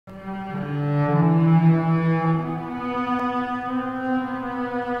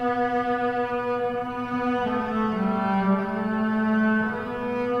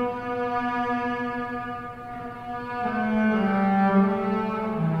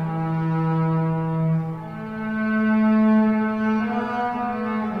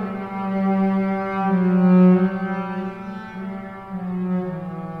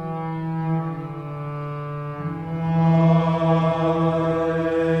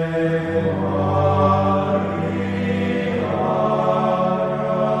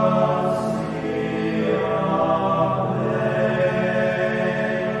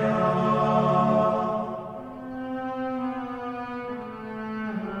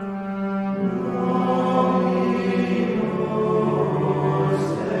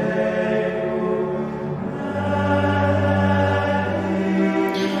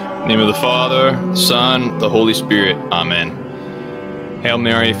name of the Father, the Son, the Holy Spirit. Amen. Hail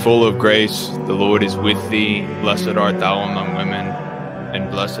Mary, full of grace, the Lord is with thee. Blessed art thou among women, and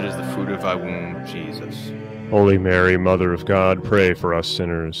blessed is the fruit of thy womb, Jesus. Holy Mary, Mother of God, pray for us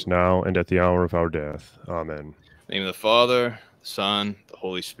sinners, now and at the hour of our death. Amen. In the name of the Father, the Son, the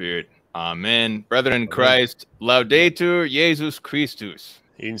Holy Spirit. Amen. Brethren in Christ, Laudetur Jesus Christus.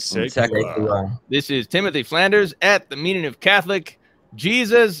 In secula. This is Timothy Flanders at the Meaning of Catholic.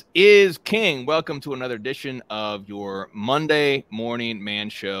 Jesus is King. Welcome to another edition of your Monday morning man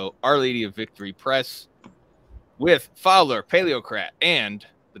show, Our Lady of Victory Press, with Fowler, Paleocrat, and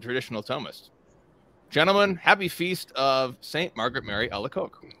the traditional Thomist. Gentlemen, happy feast of St. Margaret Mary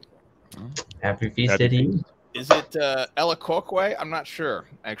Alacoque. Happy feast to you. Is it Alacoque? I'm not sure,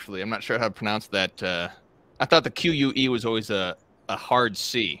 actually. I'm not sure how to pronounce that. I thought the Q-U-E was always a hard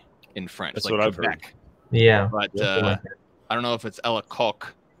C in French. That's like what Quebec. I've heard. Yeah. But I don't know if it's Alacoque.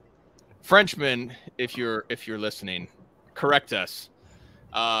 Frenchmen, if you're listening, correct us.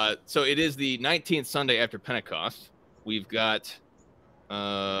 So it is the 19th Sunday after Pentecost. We've got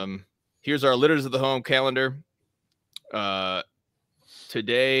here's our Litters of the Home calendar.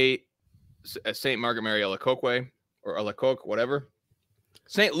 Today, St. Margaret Mary Alacoque, or Alacoque, whatever.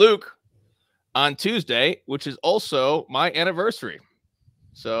 St. Luke on Tuesday, which is also my anniversary.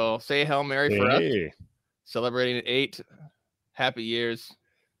 So say Hail Mary for us. Celebrating 8 happy years,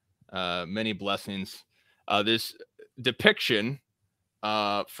 many blessings. This depiction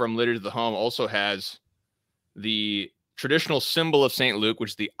from Litters of the Home also has the traditional symbol of St. Luke,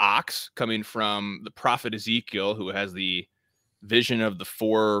 which is the ox, coming from the prophet Ezekiel, who has the vision of the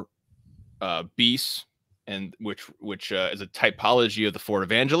 4 beasts, and which is a typology of the 4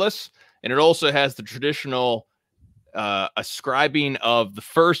 evangelists. And it also has the traditional ascribing of the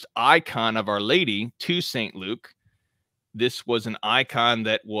first icon of Our Lady to St. Luke. This was an icon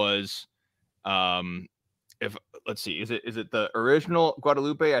that was, let's see, is it the original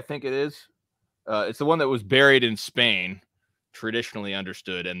Guadalupe? I think it is. It's the one that was buried in Spain, traditionally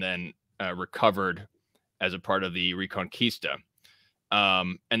understood, and then recovered as a part of the Reconquista.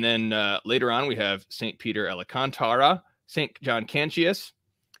 And then later on, we have St. Peter Alcantara, St. John Cantius,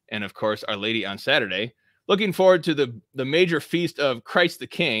 and of course, Our Lady on Saturday. Looking forward to the major feast of Christ the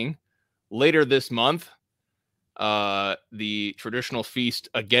King later this month. The traditional feast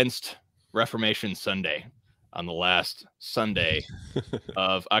against Reformation Sunday on the last Sunday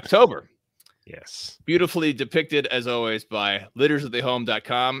of October. Yes. Beautifully depicted, as always, by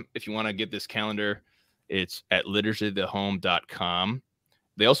littersofthehome.com. If you want to get this calendar, it's at littersofthehome.com.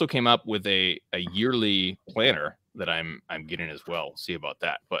 They also came up with a yearly planner that I'm getting as well. See about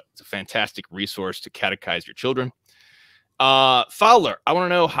that. But it's a fantastic resource to catechize your children. Fowler, I want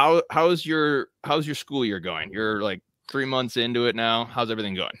to know how's your school year going? You're like 3 months into it now. How's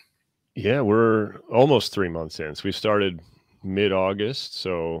everything going? Yeah, we're almost 3 months in. So we started mid-August,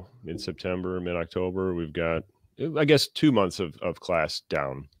 so mid-September, mid-October. We've got, I guess, 2 months of class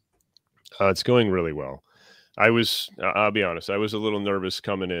down. It's going really well. I'll be honest, I was a little nervous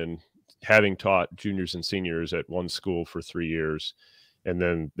coming in, having taught juniors and seniors at one school for 3 years. And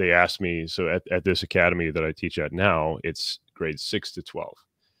then they asked me, so at this academy that I teach at now, it's grades 6 to 12.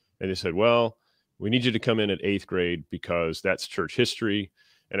 And they said, well, we need you to come in at 8th grade because that's church history.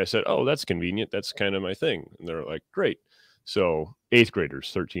 And I said, oh, that's convenient. That's kind of my thing. And they're like, great. So 8th graders,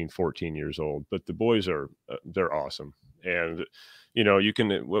 13, 14 years old, but the boys they're awesome. And, you know, you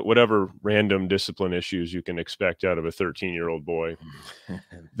can, whatever random discipline issues you can expect out of a 13-year-old boy,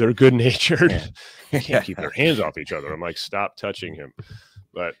 they're good natured. You can't keep their hands off each other. I'm like, stop touching him.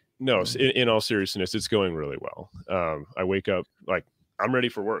 But no, in all seriousness, it's going really well. I wake up like I'm ready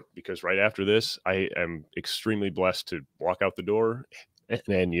for work because right after this, I am extremely blessed to walk out the door and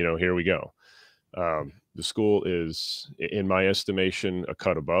then, you know, here we go. The school is, in my estimation, a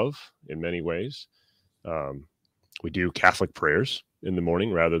cut above in many ways. We do Catholic prayers in the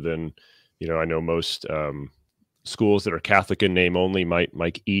morning rather than, you know, I know most schools that are Catholic in name only might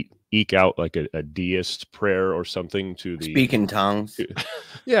eke out like a deist prayer or something to the speak in tongues.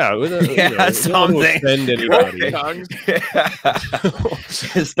 Yeah, yeah, you know, something. Offend anybody.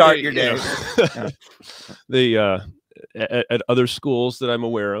 Start your day. At other schools that I'm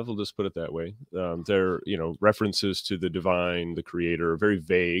aware of, we'll just put it that way. They're, you know, references to the divine, the creator, are very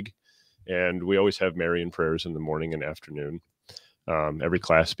vague. And we always have Marian prayers in the morning and afternoon. Every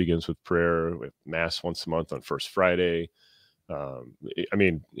class begins with prayer. We have mass once a month on First Friday. I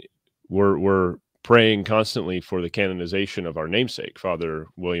mean, we're praying constantly for the canonization of our namesake, Father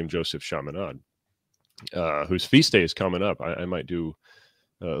William Joseph Chaminade, whose feast day is coming up. I might do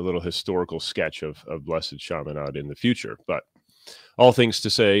a little historical sketch of Blessed Chaminade in the future. But all things to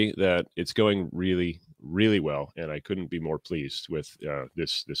say that it's going really, really well, and I couldn't be more pleased with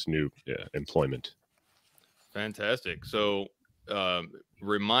this new employment. Fantastic. So,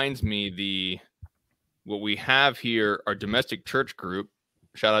 reminds me what we have here, our domestic church group.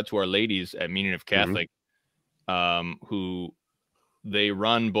 Shout out to our ladies at Meaning of Catholic, who they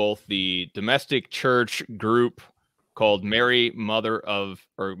run both the domestic church group called Mary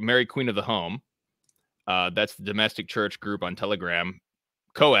Queen of the Home. That's the domestic church group on Telegram,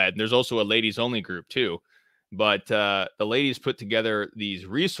 co-ed. There's also a ladies only group too. But the ladies put together these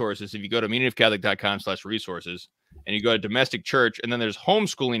resources. If you go to meaningofcatholic.com/resources and you go to domestic church, and then there's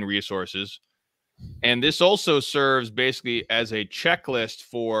homeschooling resources. And this also serves basically as a checklist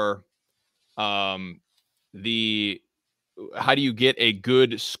for how do you get a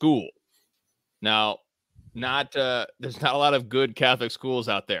good school? Now, there's not a lot of good Catholic schools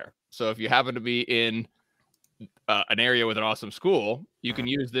out there. So if you happen to be in an area with an awesome school, you can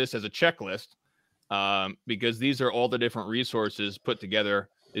use this as a checklist. Because these are all the different resources put together.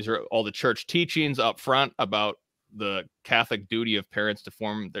 These are all the church teachings up front about the Catholic duty of parents to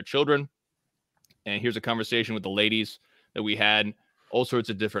form their children. And here's a conversation with the ladies that we had, all sorts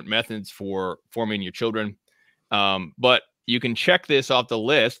of different methods for forming your children. But you can check this off the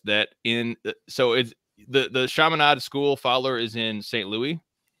list so it's the Chaminade School Fowler is in St. Louis.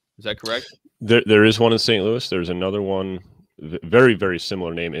 Is that correct? There is one in St. Louis. There's another one, very, very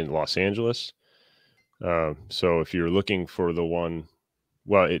similar name in Los Angeles. So if you're looking for the one,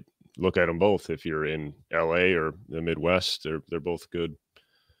 look at them both. If you're in LA or the Midwest, they're both good.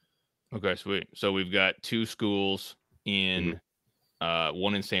 Okay, sweet. So we've got two schools in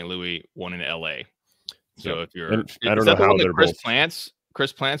one in St. Louis, one in LA. So if you're, I don't know how they're both.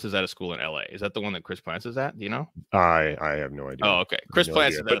 Chris Plants is at a school in LA. Is that the one that Chris Plants is at? Do you know? I have no idea. Oh, okay. Chris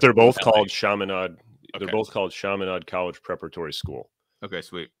Plants, but they're both called Chaminade. They're both called Chaminade College Preparatory School. Okay,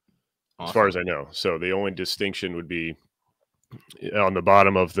 sweet. Awesome. As far as I know. So the only distinction would be on the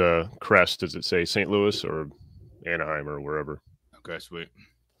bottom of the crest. Does it say St. Louis or Anaheim or wherever? Okay, sweet.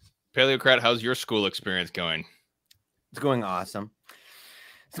 Paleocrat, how's your school experience going? It's going awesome.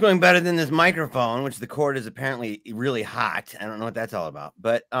 It's going better than this microphone, which the cord is apparently really hot. I don't know what that's all about.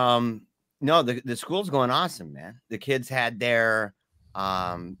 But no, the school's going awesome, man. The kids had their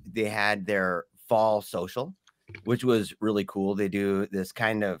fall social, which was really cool. They do this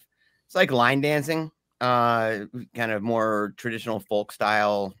kind of, it's like line dancing, kind of more traditional folk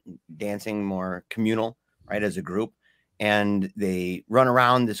style dancing, more communal, right, as a group. And they run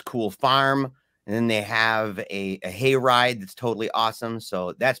around this cool farm, and then they have a hay ride that's totally awesome.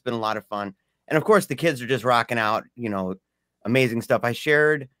 So that's been a lot of fun. And of course, the kids are just rocking out, amazing stuff. I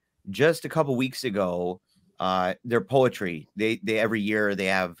shared just a couple weeks ago their poetry. They every year they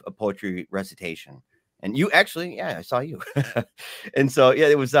have a poetry recitation. And you actually, yeah, I saw you. And so, yeah,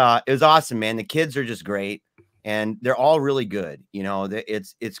 it was awesome, man. The kids are just great, and they're all really good.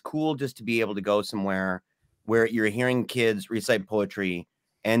 It's cool just to be able to go somewhere where you're hearing kids recite poetry,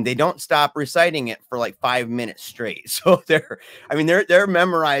 and they don't stop reciting it for like 5 minutes straight. So they're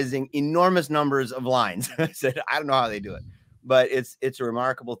memorizing enormous numbers of lines. I said, I don't know how they do it, but it's a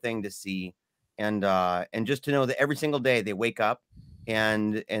remarkable thing to see, and just to know that every single day they wake up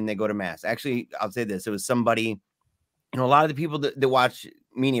and they go to mass. Actually, I'll say this. It was somebody, a lot of the people that watch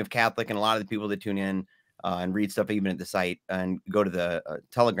Meaning of Catholic and a lot of the people that tune in and read stuff even at the site and go to the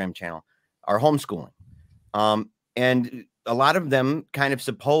Telegram channel are homeschooling. And a lot of them kind of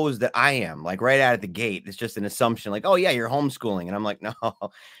suppose that I am, like, right out of the gate. It's just an assumption, like, oh yeah, you're homeschooling. And I'm like, no. I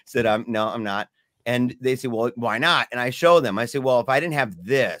said, no, I'm not. And they say, well, why not? And I show them. I say, well, if I didn't have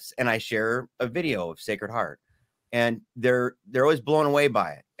this, and I share a video of Sacred Heart. And they're always blown away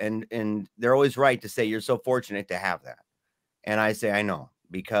by it. And they're always right to say, you're so fortunate to have that. And I say, I know,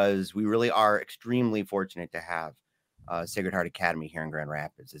 because we really are extremely fortunate to have Sacred Heart Academy here in Grand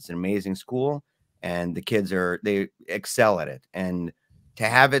Rapids. It's an amazing school, and the kids they excel at it. And to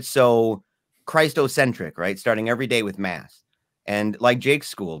have it so Christocentric, right? Starting every day with mass. And like Jake's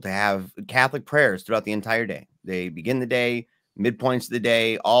school, to have Catholic prayers throughout the entire day. They begin the day, midpoints of the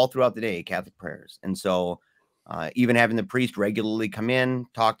day, all throughout the day, Catholic prayers. And so even having the priest regularly come in,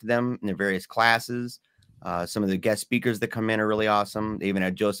 talk to them in their various classes. Some of the guest speakers that come in are really awesome. They even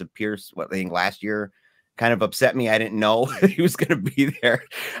had Joseph Pierce, I think last year, kind of upset me. I didn't know he was going to be there.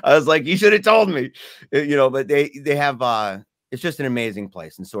 I was like, you should have told me, but they have, it's just an amazing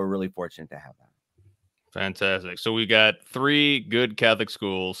place. And so we're really fortunate to have that. Fantastic. So we got 3 good Catholic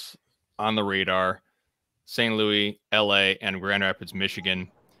schools on the radar: St. Louis, LA, and Grand Rapids, Michigan.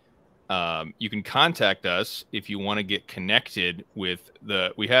 You can contact us if you want to get connected with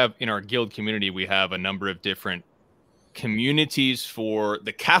we have in our guild community, we have a number of different communities for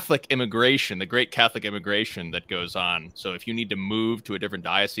the Catholic immigration, the great Catholic immigration that goes on. So if you need to move to a different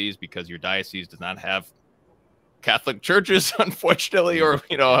diocese because your diocese does not have Catholic churches, unfortunately, or,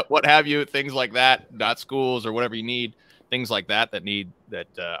 you know, what have you, things like that, not schools or whatever you need, things like that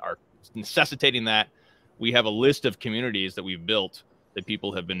are necessitating that. We have a list of communities that we've built that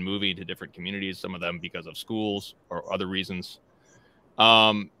people have been moving to different communities, some of them because of schools or other reasons.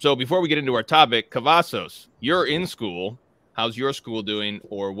 So before we get into our topic, Cavazos, you're in school. How's your school doing,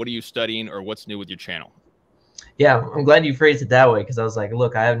 or what are you studying, or what's new with your channel? Yeah, I'm glad you phrased it that way, because I was like,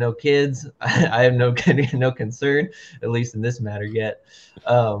 look, I have no kids. I have no concern, at least in this matter yet.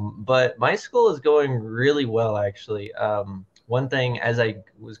 But my school is going really well, actually. One thing, as I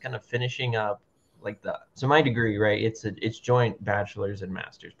was kind of finishing up, so my degree, right, it's joint bachelor's and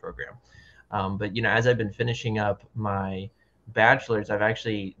master's program. But, you know, as I've been finishing up my bachelor's, I've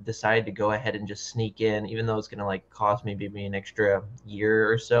actually decided to go ahead and just sneak in, even though it's going to like cost me maybe an extra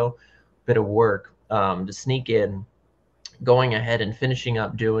year or so bit of work, to sneak in, going ahead and finishing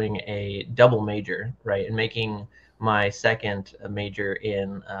up doing a double major, right, and making my second major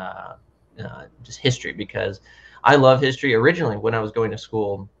in just history, because I love history. Originally, when I was going to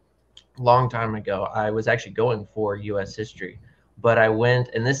school a long time ago, I was actually going for U.S. history, but I went,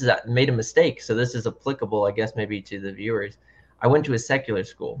 and this is made a mistake, so this is applicable, I guess, maybe to the viewers. I went to a secular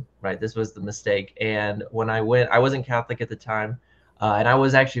school, right? This was the mistake. And when I went, I wasn't Catholic at the time. And I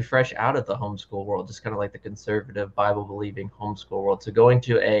was actually fresh out of the homeschool world, just kind of like the conservative Bible believing homeschool world. So going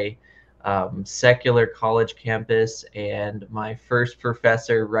to a secular college campus, and my first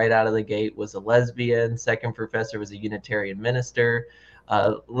professor right out of the gate was a lesbian. Second professor was a Unitarian minister.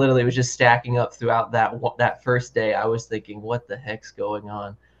 Literally, it was just stacking up throughout that first day. I was thinking, what the heck's going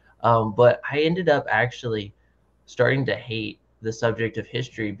on? But I ended up actually starting to hate the subject of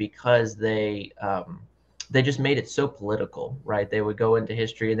history, because they just made it so political, right? They would go into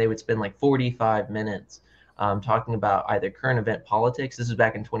history and they would spend like 45 minutes talking about either current event politics. This was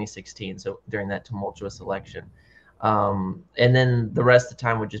back in 2016, so during that tumultuous election. And then the rest of the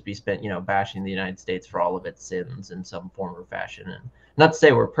time would just be spent, you know, bashing the United States for all of its sins in some form or fashion. And not to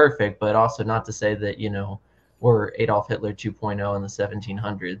say we're perfect, but also not to say that, you know, we're Adolf Hitler 2.0 in the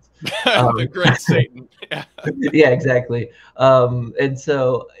 1700s. The great Satan. Yeah. Yeah, exactly. And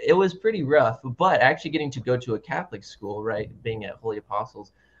so it was pretty rough, but actually getting to go to a Catholic school, right, being at Holy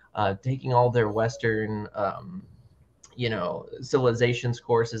Apostles, taking all their Western, you know, civilizations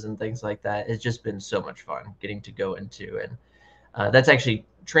courses and things like that has just been so much fun getting to go into. And that's actually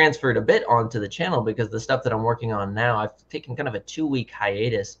transferred a bit onto the channel, because the stuff that I'm working on now, I've taken kind of a 2-week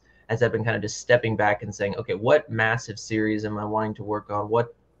hiatus as I've been kind of just stepping back and saying, okay, what massive series am I wanting to work on?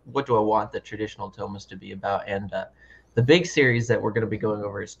 What do I want the traditional Thomas to be about? And the big series that we're going to be going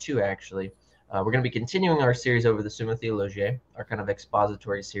over is 2, actually. We're going to be continuing our series over the Summa Theologiae, our kind of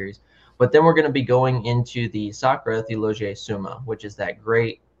expository series. But then we're going to be going into the Sacra Theologiae Summa, which is that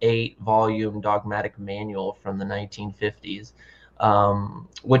great 8-volume dogmatic manual from the 1950s,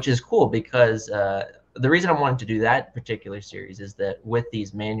 which is cool because the reason I wanted to do that particular series is that with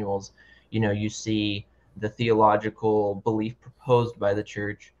these manuals, you know, you see the theological belief proposed by the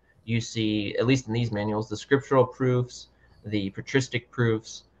church. You see, at least in these manuals, the scriptural proofs, the patristic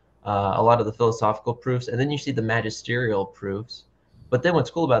proofs, a lot of the philosophical proofs, and then you see the magisterial proofs. But then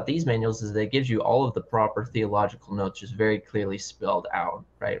what's cool about these manuals is that it gives you all of the proper theological notes just very clearly spelled out,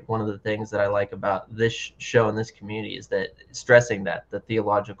 right? One of the things that I like about this show and this community is that stressing that, the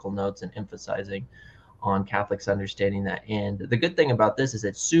theological notes, and emphasizing on Catholics understanding that. And the good thing about this is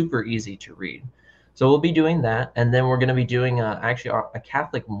it's super easy to read. So we'll be doing that, and then we're going to be doing actually a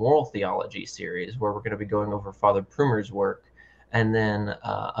Catholic moral theology series, where we're going to be going over Father Prumer's work, and then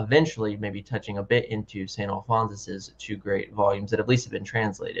eventually maybe touching a bit into St. Alphonsus's 2 great volumes that at least have been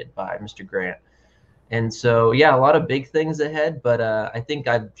translated by Mr. Grant. And so, yeah, a lot of big things ahead, but I think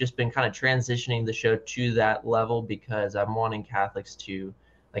I've just been kind of transitioning the show to that level, because I'm wanting Catholics to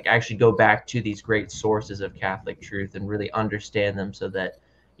like actually go back to these great sources of Catholic truth and really understand them, so that,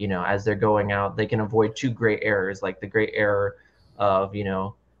 you know, as they're going out, they can avoid 2 great errors, like the great error of, you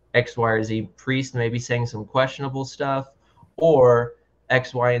know, X, Y, or Z priest maybe saying some questionable stuff, or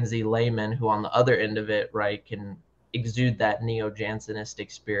X, Y, and Z layman who on the other end of it, right, can exude that neo-Jansenistic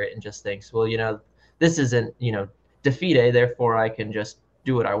spirit and just thinks, well, you know, this isn't, you know, de fide, therefore I can just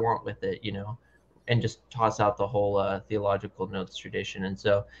do what I want with it, you know, and just toss out the whole theological notes tradition. And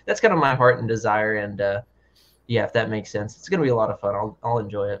so that's kind of my heart and desire. And yeah, if that makes sense, it's going to be a lot of fun. I'll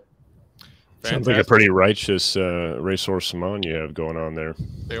enjoy it. Sounds like a pretty righteous racehorse Simone you have going on there.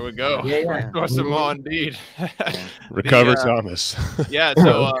 There we go. Yeah. Racehorse Simone, indeed. Recover Thomas. Yeah,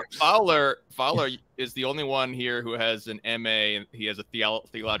 so Fowler is the only one here who has an MA, and he has a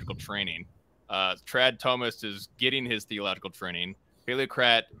theological training. Trad Thomas is getting his theological training.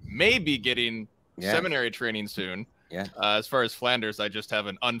 Paleocrat may be getting seminary training soon. Yeah. As far as Flanders, I just have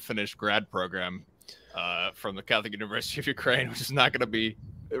an unfinished grad program from the Catholic University of Ukraine, which is not going to be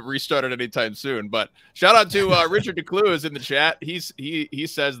restarted anytime soon. But shout out to Richard DeClue is in the chat. He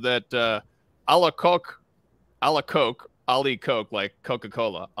says that a la Coke, like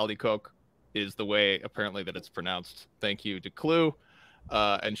Coca-Cola, Ali Coke is the way apparently that it's pronounced. Thank you, DeClue.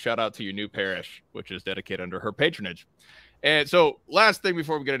 And shout out to your new parish, which is dedicated under her patronage. And so last thing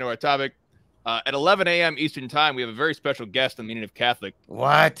before we get into our topic, at 11 a.m. Eastern time, we have a very special guest on Meaning of Catholic.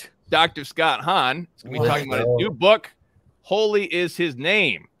 What? Dr. Scott Hahn is going to be talking about his new book, Holy is His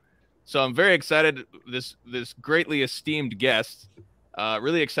Name. So I'm very excited. This greatly esteemed guest,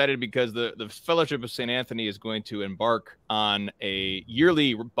 really excited because the Fellowship of St. Anthony is going to embark on a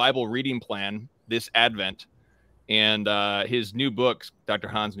yearly Bible reading plan this Advent. And his new book, Dr.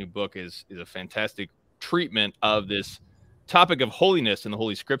 Hahn's new book, is a fantastic treatment of this topic of holiness in the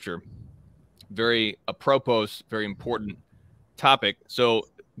Holy Scripture. Very apropos, very important topic. So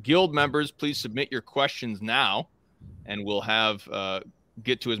Guild members, please submit your questions now, and we'll have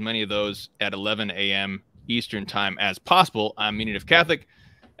get to as many of those at 11 a.m. Eastern time as possible on Meaning of Catholic.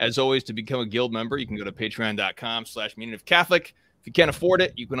 As always, to become a Guild member, you can go to patreon.com/meaningofcatholic. If you can't afford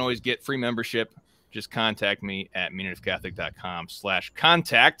it, you can always get free membership. Just contact me at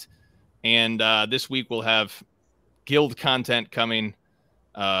meaningofcatholic.com/contact. And this week we'll have Guild content coming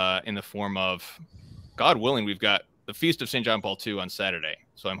in the form of, God willing, we've got the Feast of St. John Paul II on Saturday.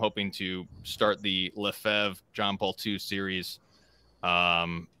 So I'm hoping to start the Lefebvre John Paul II series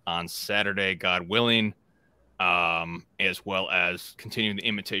on Saturday, God willing, as well as continuing the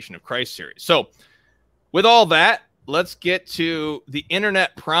Imitation of Christ series. So with all that, let's get to the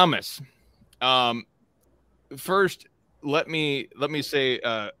Internet Promise. First, let me say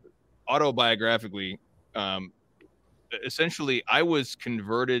autobiographically, essentially, I was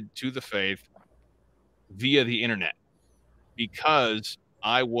converted to the faith via the internet because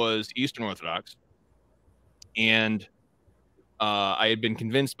I was Eastern Orthodox, and I had been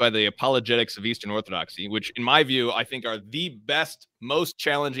convinced by the apologetics of Eastern Orthodoxy, which in my view, I think are the best, most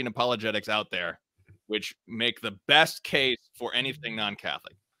challenging apologetics out there, which make the best case for anything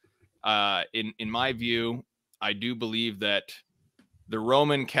non-Catholic. In my view, I do believe that the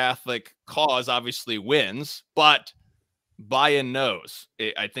Roman Catholic cause obviously wins, but buy-in knows.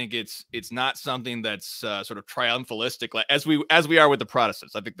 I think it's not something that's sort of triumphalistic, like as we are with the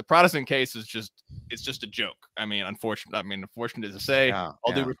Protestants. I think the Protestant case is just a joke. I mean, unfortunate to say,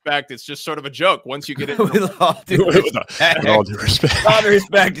 all due respect, it's just sort of a joke. Once you get into with all due respect,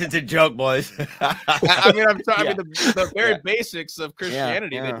 it's a joke, boys. I mean, the very basics of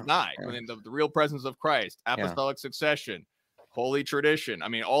Christianity they deny. I mean, the real presence of Christ, apostolic succession, holy tradition. I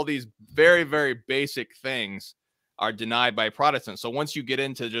mean, all these very, very basic things are denied by Protestants. So once you get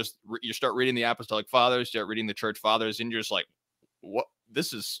into you start reading the Apostolic Fathers, start reading the Church Fathers, and you're just like, what?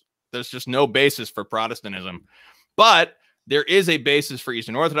 There's just no basis for Protestantism. But there is a basis for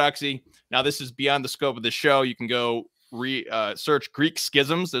Eastern Orthodoxy. Now, this is beyond the scope of the show. You can go search Greek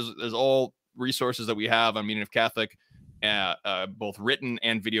schisms. There's all resources that we have on Meaning of Catholic, both written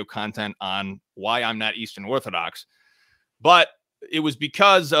and video content on why I'm not Eastern Orthodox. But it was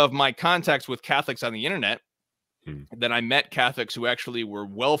because of my contacts with Catholics on the internet that I met Catholics who actually were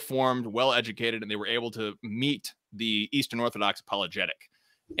well-formed, well-educated, and they were able to meet the Eastern Orthodox apologetic.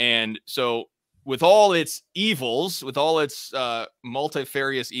 And so with all its evils, with all its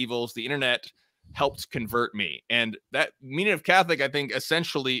multifarious evils, the internet helped convert me. And that Meaning of Catholic, I think,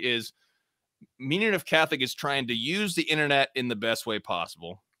 essentially is Meaning of Catholic is trying to use the internet in the best way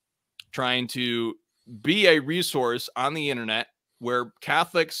possible, trying to be a resource on the internet where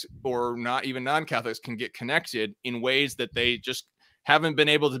Catholics or not even non-Catholics can get connected in ways that they just haven't been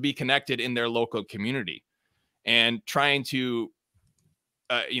able to be connected in their local community, and trying to,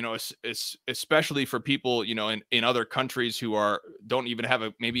 especially for people, in other countries who don't even have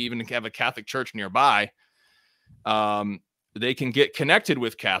a Catholic church nearby, they can get connected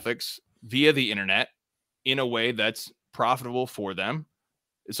with Catholics via the internet in a way that's profitable for them.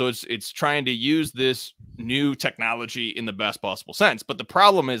 So it's trying to use this new technology in the best possible sense. But the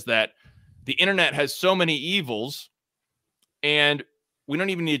problem is that the internet has so many evils, and we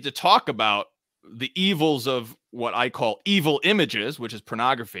don't even need to talk about the evils of what I call evil images, which is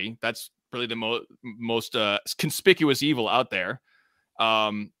pornography. That's really the most conspicuous evil out there.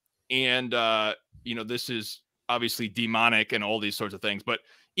 and this is obviously demonic and all these sorts of things. But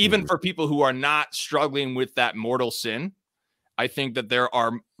even for people who are not struggling with that mortal sin, I think that there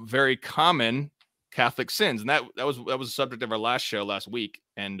are very common Catholic sins, and that was the subject of our last show last week.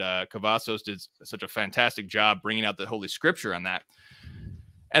 And Cavazos did such a fantastic job bringing out the Holy Scripture on that,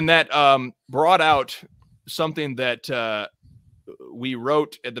 and that brought out something that we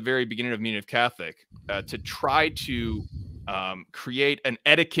wrote at the very beginning of Meaning of Catholic to try to create an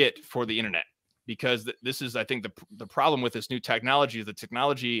etiquette for the internet, because this is, I think, the problem with this new technology is the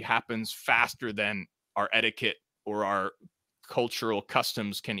technology happens faster than our etiquette or our cultural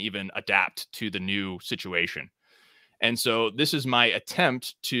customs can even adapt to the new situation. And so this is my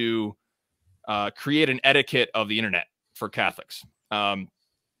attempt to create an etiquette of the internet for Catholics.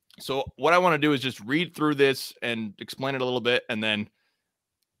 So what I want to do is just read through this and explain it a little bit, and then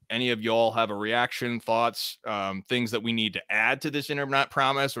any of y'all have a reaction, thoughts, things that we need to add to this internet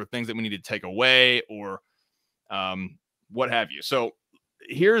promise, or things that we need to take away, or what have you. So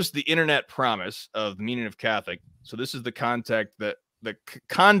here's the internet promise of the Meaning of Catholic. So this is the conduct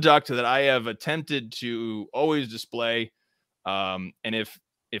that I have attempted to always display. And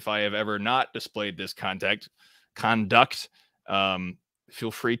if I have ever not displayed this conduct,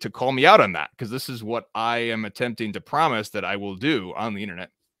 feel free to call me out on that, because this is what I am attempting to promise that I will do on the internet.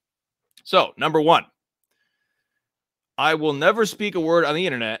 So, number 1, I will never speak a word on the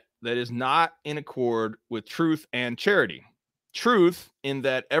internet that is not in accord with truth and charity. Truth, in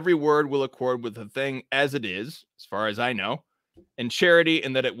that every word will accord with the thing as it is, as far as I know, and charity,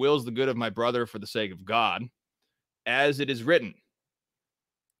 in that it wills the good of my brother for the sake of God, as it is written.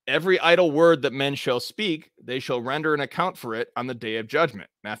 Every idle word that men shall speak, they shall render an account for it on the day of judgment.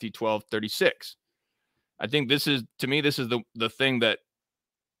 Matthew 12:36. I think this is, to me, this is the thing that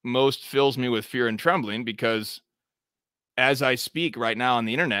most fills me with fear and trembling, because as I speak right now on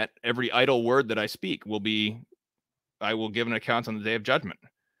the internet, every idle word that I speak I will give an account on the day of judgment.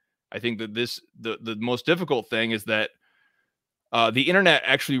 I think that the most difficult thing is that the internet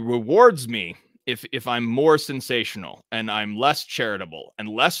actually rewards me if I'm more sensational and I'm less charitable and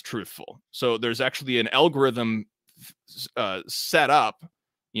less truthful. So there's actually an algorithm set up.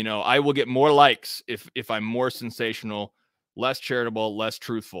 I will get more likes if I'm more sensational, less charitable, less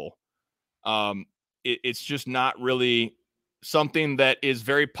truthful. It's just not really something that is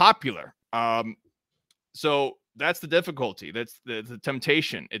very popular. So that's the difficulty. That's the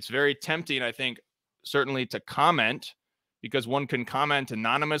temptation. It's very tempting, I think, certainly to comment, because one can comment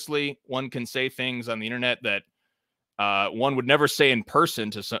anonymously. One can say things on the internet that one would never say in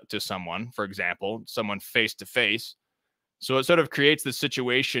person to someone, for example, someone face to face. So it sort of creates this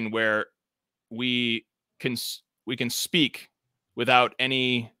situation where we can speak without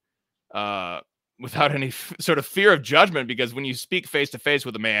any sort of fear of judgment, because when you speak face to face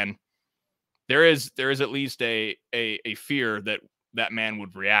with a man, there is at least a fear that man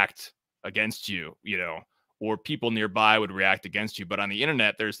would react against you, or people nearby would react against you. But on the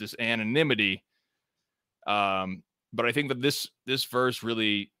internet, there's this anonymity. But I think that this verse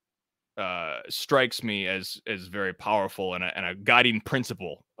really strikes me as very powerful and a guiding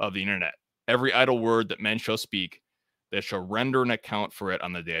principle of the internet. Every idle word that men shall speak, they shall render an account for it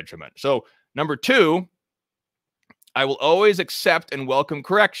on the day of judgment. So, number 2, I will always accept and welcome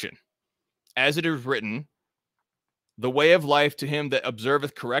correction, as it is written, the way of life to him that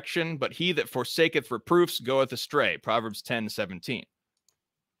observeth correction, but he that forsaketh reproofs goeth astray. Proverbs 10:17.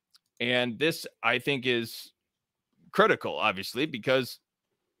 And this, I think, is critical, obviously, because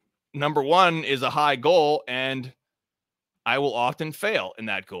number 1 is a high goal, and I will often fail in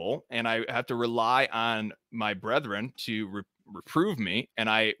that goal, and I have to rely on my brethren to reprove me. And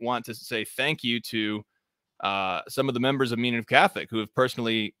I want to say thank you to some of the members of Meaning of Catholic who have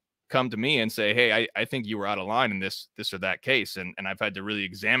personally come to me and say, hey, I think you were out of line in this or that case. And I've had to really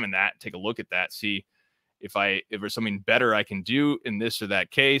examine that, take a look at that, see if there's something better I can do in this or that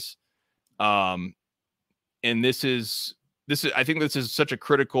case. And this is, I think this is such a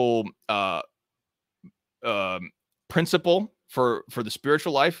critical principle for the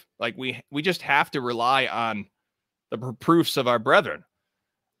spiritual life. Like we just have to rely on the reproofs of our brethren.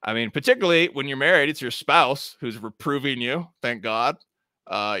 I mean, particularly when you're married, it's your spouse who's reproving you. Thank God.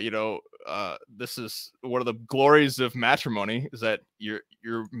 This is one of the glories of matrimony, is that you're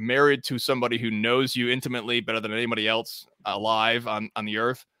married to somebody who knows you intimately better than anybody else alive on the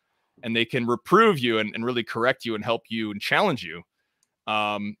earth, and they can reprove you and really correct you and help you and challenge you.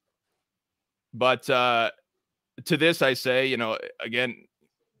 But to this, I say, again,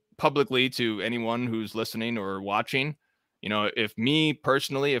 publicly to anyone who's listening or watching, if me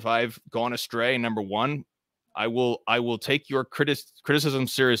personally, if I've gone astray, number 1, I will take your criticism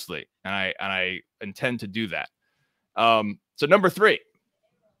seriously, and I intend to do that. So number 3.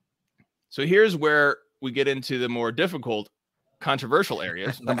 So here's where we get into the more difficult, controversial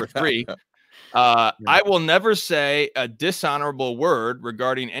areas. Number 3. I will never say a dishonorable word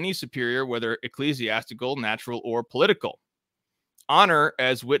regarding any superior, whether ecclesiastical, natural, or political. Honor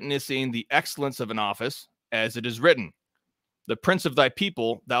as witnessing the excellence of an office, as it is written, the prince of thy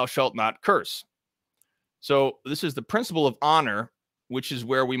people thou shalt not curse. So this is the principle of honor, which is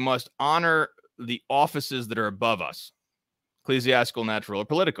where we must honor the offices that are above us, ecclesiastical, natural, or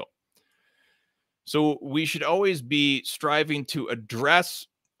political. So we should always be striving to address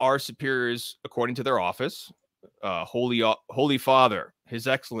our superiors according to their office, Holy Father, His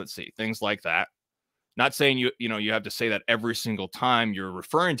Excellency, things like that. Not saying you have to say that every single time you're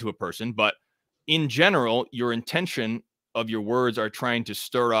referring to a person, but in general, your intention of your words are trying to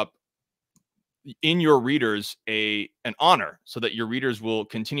stir up in your readers an honor, so that your readers will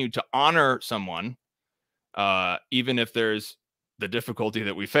continue to honor someone, even if there's the difficulty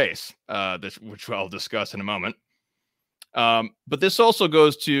that we face, which I'll discuss in a moment. But this also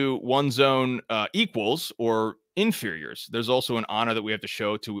goes to one's own equals or inferiors. There's also an honor that we have to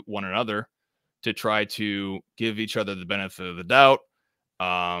show to one another, to try to give each other the benefit of the doubt,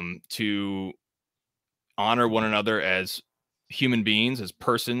 to honor one another as human beings, as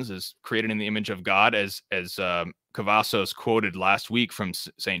persons, as created in the image of God, as Cavazos quoted last week from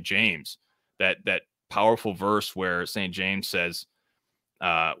St. James, that powerful verse where St. James says,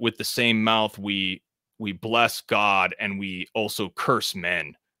 with the same mouth we bless God, and we also curse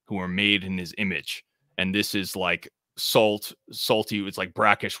men who are made in his image. And this is like salty, it's like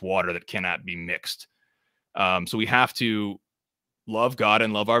brackish water that cannot be mixed. So we have to love God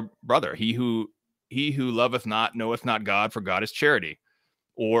and love our brother. He who loveth not knoweth not God, for God is charity.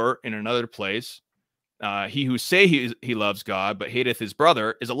 Or in another place, he who say he loves God but hateth his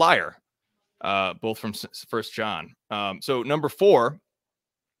brother is a liar. Both from 1 John. So number 4,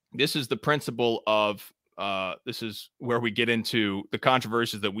 this is the principle of, this is where we get into the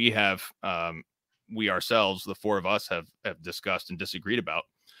controversies that we have, we ourselves, the 4 of us, have discussed and disagreed about.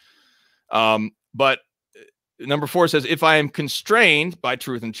 But number 4 says, if I am constrained by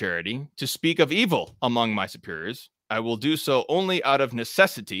truth and charity to speak of evil among my superiors, I will do so only out of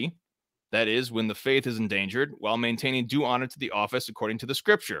necessity, that is, when the faith is endangered, while maintaining due honor to the office according to the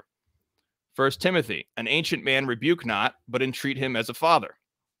scripture. 1 Timothy, an ancient man rebuke not, but entreat him as a father.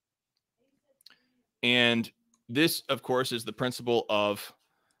 And this, of course, is the principle of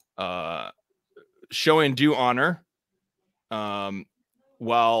showing due honor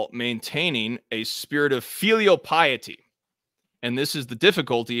while maintaining a spirit of filial piety. And this is the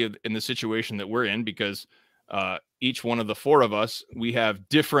difficulty in the situation that we're in, because each one of the 4 of us, we have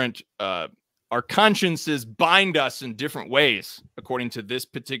different, our consciences bind us in different ways according to this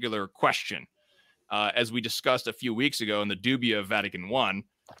particular question. As we discussed a few weeks ago in the dubia of Vatican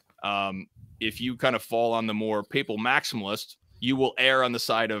I, if you kind of fall on the more papal maximalist, you will err on the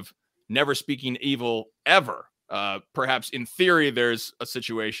side of never speaking evil ever. Perhaps in theory there's a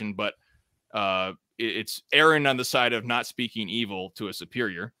situation, but it's erring on the side of not speaking evil to a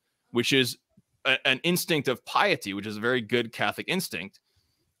superior, which is an instinct of piety, which is a very good Catholic instinct.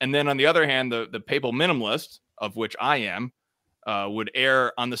 And then on the other hand, the papal minimalist, of which I am, would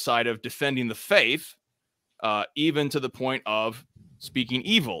err on the side of defending the faith, even to the point of speaking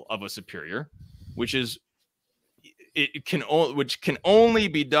evil of a superior, which can only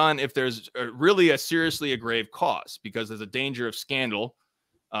be done if there's really a seriously a grave cause, because there's a danger of scandal.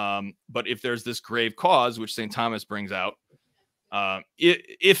 But if there's this grave cause, which St. Thomas brings out,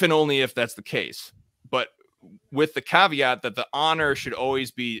 if and only if that's the case, but with the caveat that the honor should always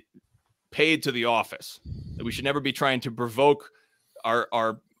be paid to the office, that we should never be trying to provoke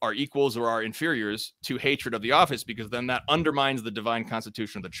our equals or our inferiors to hatred of the office, because then that undermines the divine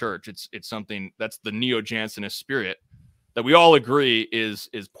constitution of the church. It's something that's the neo-Jansenist spirit that we all agree is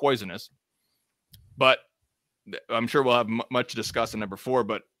poisonous. But I'm sure we'll have much to discuss in number 4.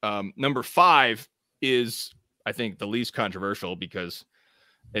 But number 5 is, I think, the least controversial, because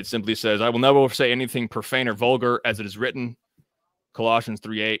it simply says, I will never say anything profane or vulgar, as it is written, Colossians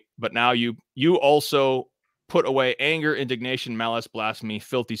 3:8. But now you also put away anger, indignation, malice, blasphemy,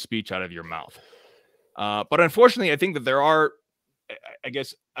 filthy speech out of your mouth. But unfortunately, I think that there are, I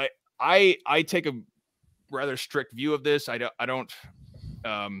guess, I take a rather strict view of this. I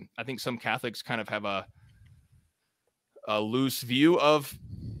think some Catholics kind of have a loose view of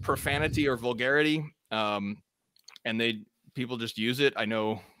profanity or vulgarity, and people just use it. I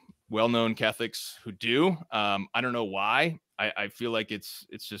know well-known Catholics who do. I don't know why. I feel like it's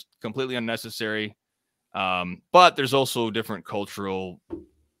just completely unnecessary. But there's also different cultural,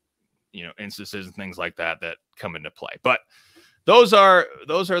 instances and things like that come into play. But those are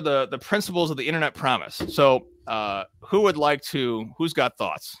the principles of the Internet Promise. So who's got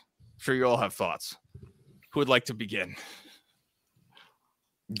thoughts? I'm sure you all have thoughts. Who would like to begin?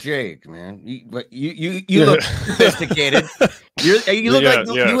 Jake, man, you look sophisticated. You look like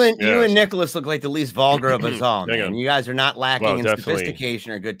you and Nicholas look like the least vulgar of us all, man. You guys are not lacking in sophistication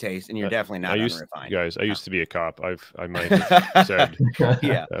or good taste, and you're definitely not unrefined. Guys, I used to be a cop. I might have said,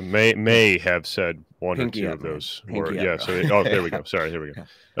 may have said one or two of those words. Yeah. So there we go. Sorry. Here we go.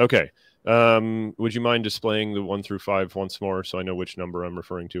 Okay. Would you mind displaying the 1 through 5 once more so I know which number I'm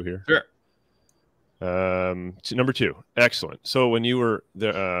referring to here? Sure. Number 2. Excellent. So when you were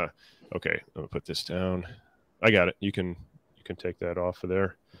there, okay, I'm gonna put this down. I got it. You can take that off of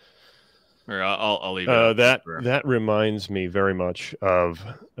there. Or I'll leave it. That reminds me very much of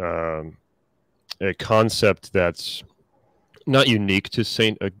a concept that's not unique to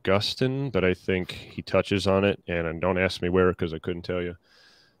St. Augustine, but I think he touches on it. And don't ask me where because I couldn't tell you.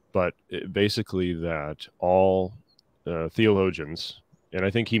 But basically, that all theologians, and I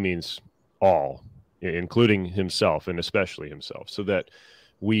think he means all, including himself and especially himself, so that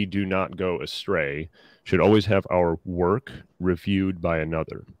we do not go astray, should always have our work reviewed by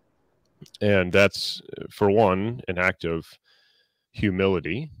another. And that's, for one, an act of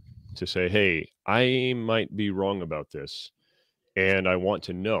humility to say, hey, I might be wrong about this, and I want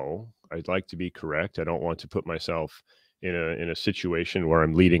to know. I'd like to be correct. I don't want to put myself in a situation where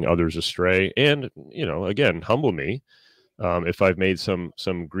I'm leading others astray. And, again, humble me if I've made some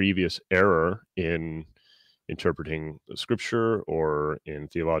grievous error in interpreting the scripture or in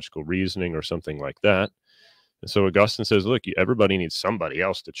theological reasoning or something like that. And so Augustine says, look, everybody needs somebody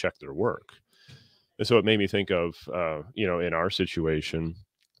else to check their work. And so it made me think of, in our situation,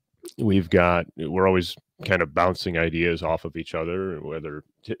 we're always kind of bouncing ideas off of each other, whether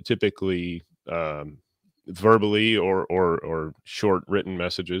typically verbally or short written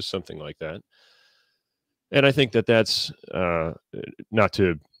messages, something like that. And I think that's not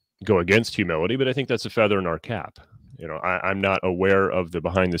to go against humility, but I think that's a feather in our cap. I'm not aware of the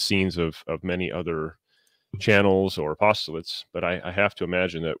behind the scenes of many other channels or apostolates, but I have to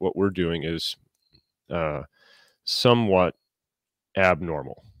imagine that what we're doing is somewhat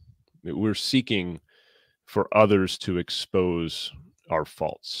abnormal. We're seeking for others to expose our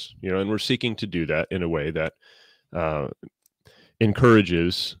faults, and we're seeking to do that in a way that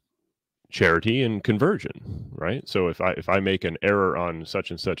encourages charity and conversion, right? So if I make an error on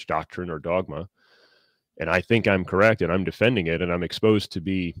such and such doctrine or dogma, and I think I'm correct and I'm defending it and I'm exposed to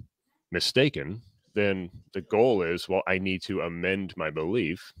be mistaken, then the goal is, well, I need to amend my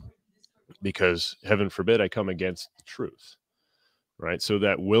belief because heaven forbid I come against truth, right? So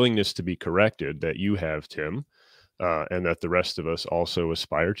that willingness to be corrected that you have, Tim, and that the rest of us also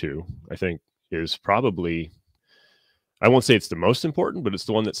aspire to, I think is probably, I won't say it's the most important, but it's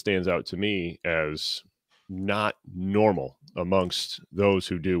the one that stands out to me as not normal amongst those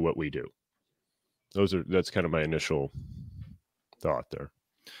who do what we do. That's kind of my initial thought there.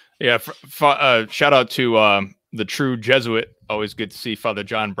 Yeah. Shout out to the true Jesuit. Always good to see Father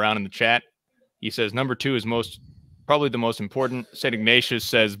John Brown in the chat. He says number 2 is probably the most important. St. Ignatius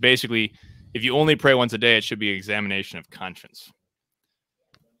says basically, if you only pray once a day, it should be an examination of conscience.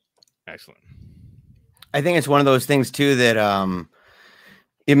 Excellent. I think it's one of those things too that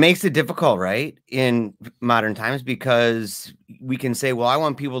it makes it difficult, right, in modern times, because we can say, well, I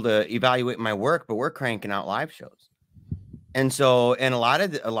want people to evaluate my work, but we're cranking out live shows. And so, and a lot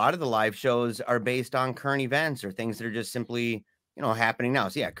of the live shows are based on current events or things that are just simply, happening now.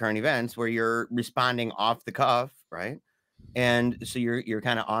 So yeah, current events where you're responding off the cuff, right? And so you're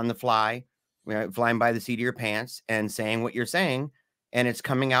kind of on the fly, flying by the seat of your pants and saying what you're saying, and it's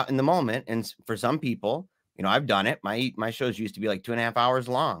coming out in the moment. And for some people, I've done it. My shows used to be like 2.5 hours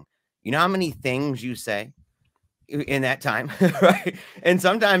long. You know how many things you say in that time, right? And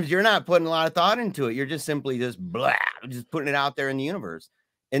sometimes you're not putting a lot of thought into it. You're just simply just putting it out there in the universe.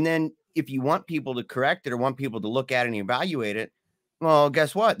 And then if you want people to correct it or want people to look at it and evaluate it, well,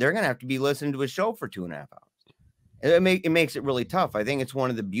 guess what? They're going to have to be listening to a show for 2.5 hours. It makes it really tough. I think it's one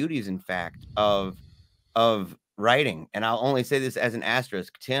of the beauties, in fact, of writing. And I'll only say this as an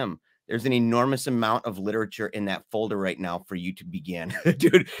asterisk, Tim. There's an enormous amount of literature in that folder right now for you to begin.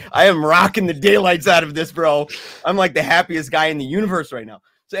 Dude, I am rocking the daylights out of this, bro. I'm like the happiest guy in the universe right now.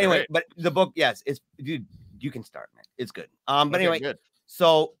 So anyway, right. But the book, yes, dude, you can start, man. It's good. But anyway, good.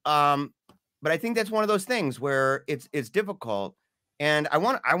 So, but I think that's one of those things where it's difficult. And I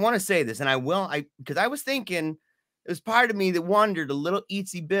want to say this, and because I was thinking, there's part of me that wondered a little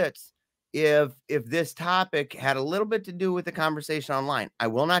itsy bits if this topic had a little bit to do with the conversation online. I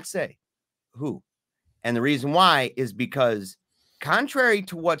will not say who. And the reason why is because contrary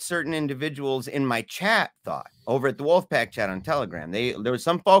to what certain individuals in my chat thought over at the Wolfpack chat on Telegram, there were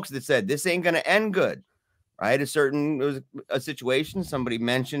some folks that said this ain't going to end good, right? It was a situation. Somebody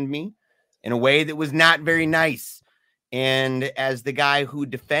mentioned me in a way that was not very nice. And as the guy who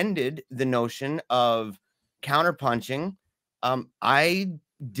defended the notion of counterpunching, I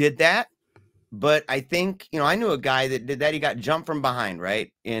did that. But I think, I knew a guy that did that. He got jumped from behind,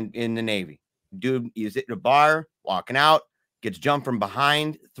 right? In the Navy. Dude, he's at a bar, walking out, gets jumped from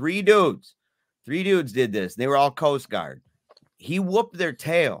behind. Three dudes did this. They were all Coast Guard. He whooped their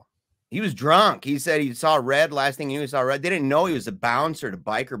tail. He was drunk. He said he saw red. Last thing he knew, he saw red. They didn't know he was a bouncer at a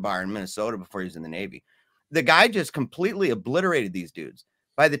biker bar in Minnesota before he was in the Navy. The guy just completely obliterated these dudes.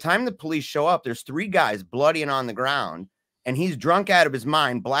 By the time the police show up, there's three guys bloody and on the ground, and he's drunk out of his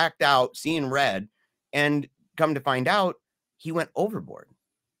mind, blacked out, seeing red, and come to find out, he went overboard.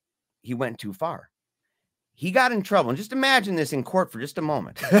 He went too far. He got in trouble. And just imagine this in court for just a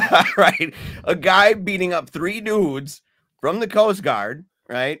moment, right? A guy beating up three dudes from the Coast Guard,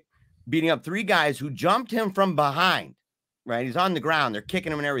 right? Beating up three guys who jumped him from behind, right? He's on the ground. They're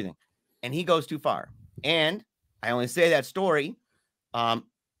kicking him and everything. And he goes too far. And I only say that story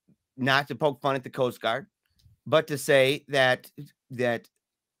not to poke fun at the Coast Guard, but to say that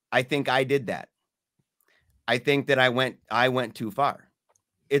I think I did that. I think that I went too far.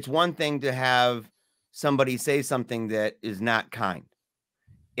 It's one thing to have somebody say something that is not kind.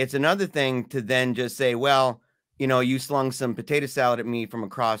 It's another thing to then just say, well, you slung some potato salad at me from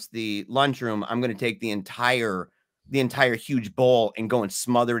across the lunchroom. I'm going to take the entire huge bowl and go and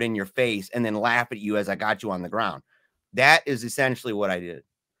smother it in your face and then laugh at you as I got you on the ground. That is essentially what I did.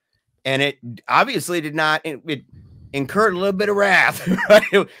 And it obviously did not, it incurred a little bit of wrath.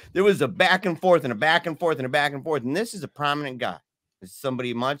 Right? There was a back and forth and a back and forth and a back and forth. And this is a prominent guy. It's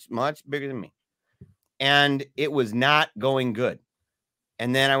somebody much, much bigger than me. And it was not going good.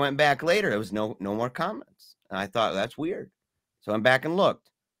 And then I went back later. There was no more comments. And I thought, that's weird. So I went back and looked.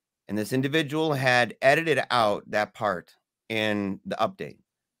 And this individual had edited out that part in the update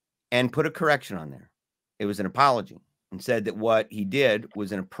and put a correction on there. It was an apology and said that what he did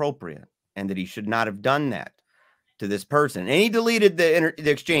was inappropriate and that he should not have done that to this person. And he deleted the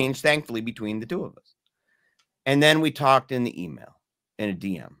exchange, thankfully, between the two of us. And then we talked in the email, in a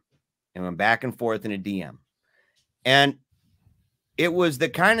DM, and went back and forth in a DM. And it was the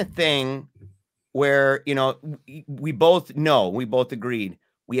kind of thing where, we both agreed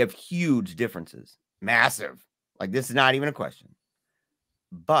we have huge differences, massive. Like, this is not even a question.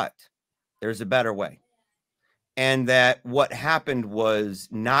 But there's a better way. And that what happened was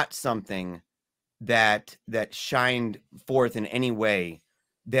not something that shined forth in any way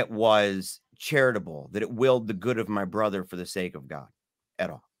that was charitable, that it willed the good of my brother for the sake of God at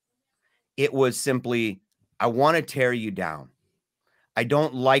all. It was simply, I want to tear you down. I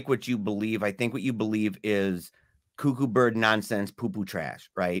don't like what you believe. I think what you believe is cuckoo bird nonsense, poo-poo trash,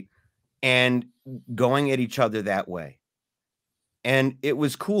 right? And going at each other that way. And it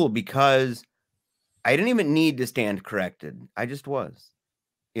was cool because I didn't even need to stand corrected. I just was.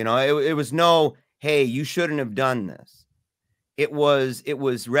 It was no, hey, you shouldn't have done this. It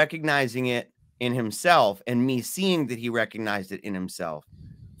was recognizing it in himself and me seeing that he recognized it in himself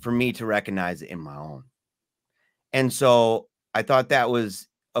for me to recognize it in my own. And so I thought that was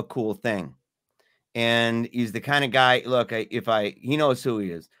a cool thing. And he's the kind of guy, look, he knows who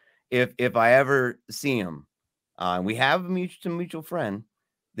he is. If I ever see him, we have a mutual friend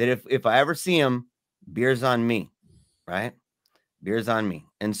that if I ever see him, beer's on me, right? Beer's on me.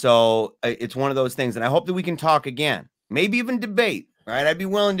 And so it's one of those things. And I hope that we can talk again, maybe even debate, right? I'd be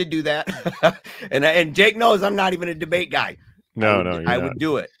willing to do that. and Jake knows I'm not even a debate guy. I would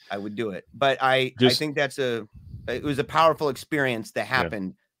do it. I would do it. But I think it was a powerful experience that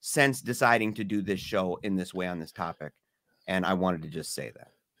happened since deciding to do this show in this way on this topic. And I wanted to just say that.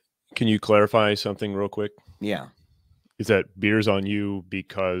 Can you clarify something real quick? Yeah. Is that beer's on you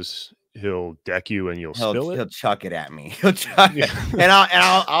because he'll deck you and you'll spill it? He'll chuck it at me. He'll chuck it, and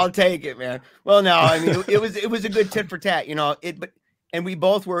I'll take it, man. Well, no, I mean it was a good tit for tat, and we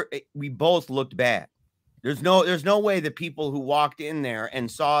both looked bad. There's no way that people who walked in there and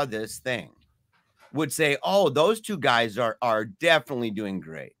saw this thing would say, "Oh, those two guys are definitely doing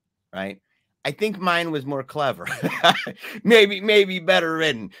great," right? I think mine was more clever, maybe better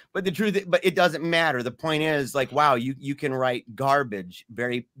written, but but it doesn't matter. The point is, like, wow, you can write garbage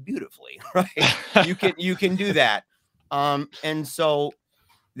very beautifully, right? you can do that. And so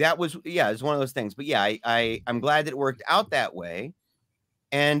that was, it's one of those things, but yeah, I'm glad that it worked out that way.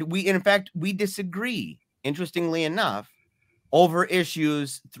 And in fact, we disagree, interestingly enough, over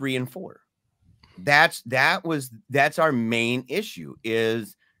issues 3 and 4. That's our main issue,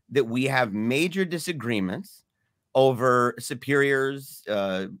 is that we have major disagreements over superiors,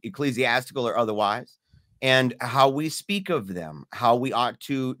 ecclesiastical or otherwise, and how we speak of them, how we ought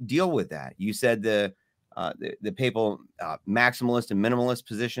to deal with that. You said the papal maximalist and minimalist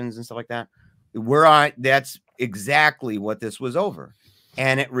positions and stuff like that. That's exactly what this was over,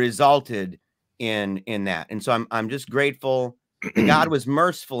 and it resulted in that. And so I'm just grateful that God was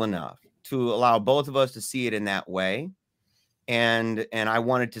merciful enough to allow both of us to see it in that way. And I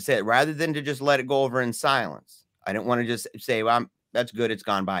wanted to say it rather than to just let it go over in silence. I didn't want to just say, well, that's good, it's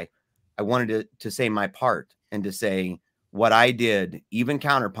gone by. I wanted to say my part and to say what I did, even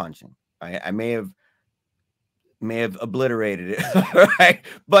counterpunching. I may have obliterated it, right?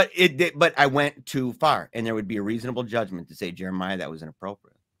 But I went too far, and there would be a reasonable judgment to say, Jeremiah, that was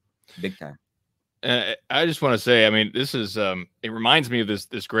inappropriate, big time. I just want to say, I mean, this is it reminds me of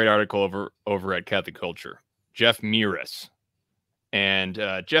this great article over at Catholic Culture, Jeff Meares. And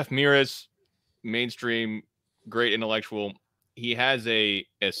Jeff Meares, mainstream, great intellectual, he has a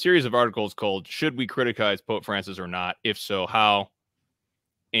series of articles called "Should We Criticize Pope Francis or Not? If so, how?"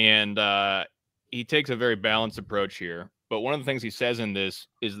 And he takes a very balanced approach here. But one of the things he says in this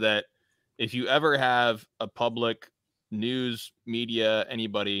is that if you ever have a public news, media,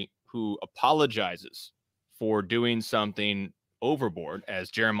 anybody who apologizes for doing something overboard, as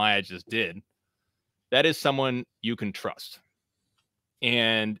Jeremiah just did, that is someone you can trust.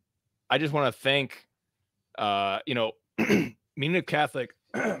 And I just want to thank, meaning the Catholic,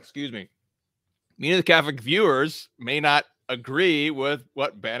 excuse me, meaning the Catholic viewers may not agree with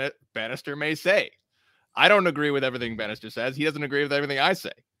what Bannister may say. I don't agree with everything Bannister says. He doesn't agree with everything I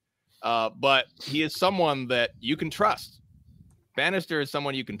say. But he is someone that you can trust. Bannister is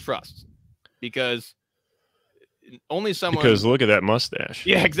someone you can trust, because only someone. Because look at that mustache.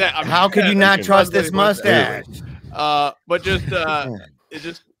 Yeah, exactly. How could you not trust this mustache? But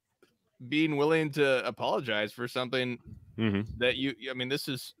just being willing to apologize for something that I mean, this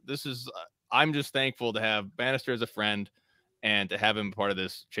is. I'm just thankful to have Bannister as a friend and to have him part of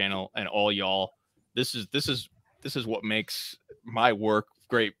this channel and all y'all. This is what makes my work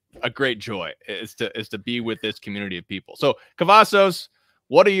a great joy, is to be with this community of people. So Cavazos,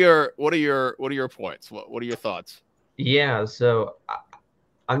 what are your points? What are your thoughts? Yeah, so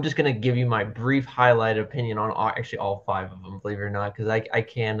I'm just gonna give you my brief highlight opinion on actually all 5 of them, believe it or not, because I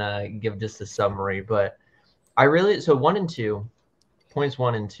can give just a summary. But so 1 and 2 points,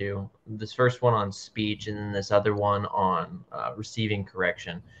 1 and 2. This first one on speech, and then this other one on receiving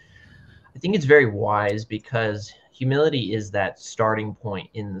correction. I think it's very wise, because humility is that starting point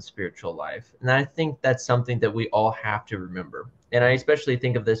in the spiritual life. And I think that's something that we all have to remember. And I especially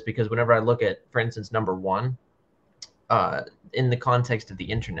think of this because whenever I look at, for instance, number 1, in the context of the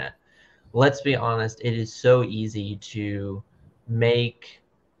internet, let's be honest, it is so easy to make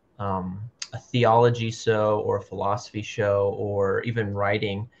a theology show or a philosophy show or even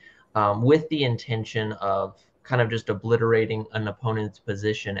writing with the intention of kind of just obliterating an opponent's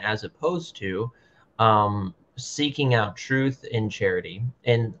position, as opposed to seeking out truth in charity.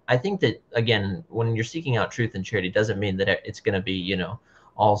 And I think that, again, when you're seeking out truth in charity, doesn't mean that it's going to be,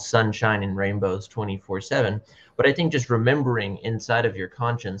 all sunshine and rainbows 24/7. But I think just remembering inside of your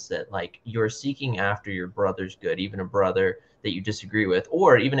conscience that, like, you're seeking after your brother's good, even a brother that you disagree with,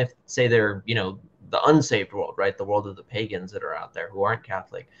 or even if, say, they're, the unsaved world, right? The world of the pagans that are out there who aren't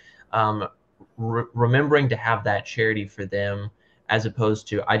Catholic. Remembering to have that charity for them, as opposed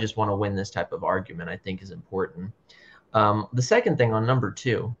to, I just want to win this type of argument, I think is important. The second thing on number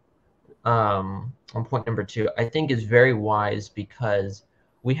 2, on point number 2, I think is very wise, because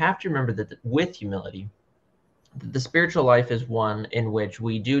we have to remember that with humility, the spiritual life is one in which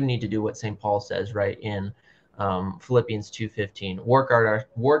we do need to do what St. Paul says, right, in Philippians 2:15, work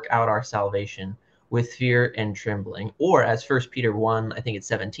out our salvation with fear and trembling. Or as 1 Peter 1, I think it's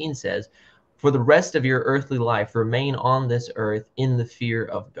 17 says, for the rest of your earthly life, remain on this earth in the fear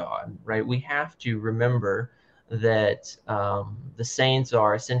of God, right? We have to remember that the saints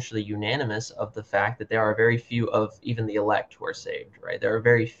are essentially unanimous of the fact that there are very few of even the elect who are saved, right? There are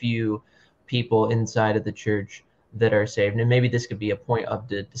very few people inside of the church that are saved. And maybe this could be a point of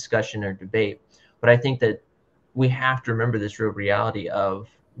the discussion or debate, but I think that we have to remember this real reality of,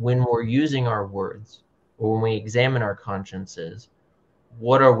 when we're using our words, or when we examine our consciences,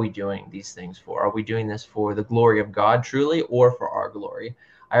 what are we doing these things for? Are we doing this for the glory of God truly, or for our glory?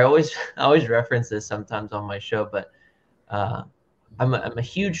 I always reference this sometimes on my show, but I'm a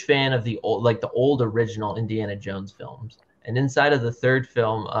huge fan of the old original Indiana Jones films. And inside of the third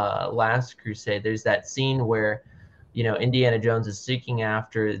film, Last Crusade, there's that scene where, you know, Indiana Jones is seeking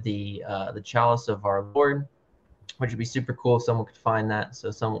after the chalice of our Lord, which would be super cool if someone could find that.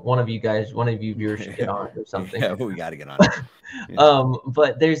 So one of you viewers should get on it or something. Yeah, we got to get on it.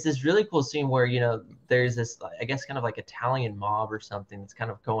 But there's this really cool scene where, you know, there's this, I guess, kind of like Italian mob or something that's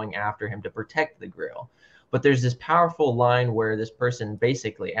kind of going after him to protect the Grail. But there's this powerful line where this person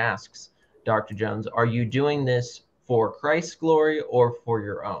basically asks Dr. Jones, are you doing this for Christ's glory or for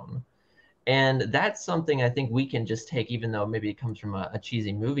your own? And that's something I think we can just take, even though maybe it comes from a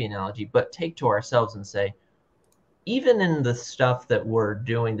cheesy movie analogy, but take to ourselves and say, even in the stuff that we're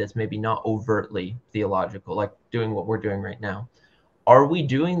doing that's maybe not overtly theological, like doing what we're doing right now, are we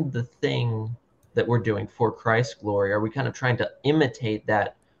doing the thing that we're doing for Christ's glory? Are we kind of trying to imitate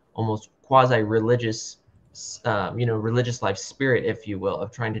that almost quasi-religious, religious life spirit, if you will,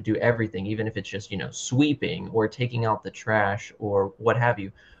 of trying to do everything, even if it's just, you know, sweeping or taking out the trash or what have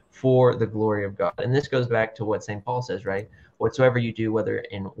you, for the glory of God? And this goes back to what St. Paul says, right? Whatsoever you do, whether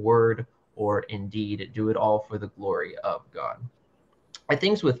in word or in deed, do it all for the glory of God. I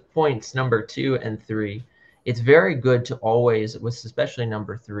think with points number 2 and 3, it's very good to always, with especially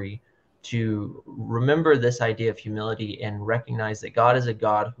number 3, to remember this idea of humility and recognize that God is a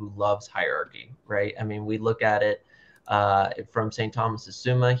God who loves hierarchy, right? I mean, we look at it from St. Thomas's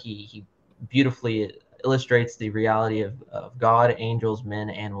Summa. He beautifully illustrates the reality of God, angels, men,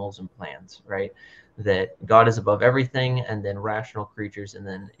 animals, and plants, right? That God is above everything, and then rational creatures, and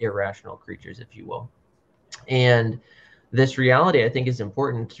then irrational creatures, if you will. And this reality, I think, is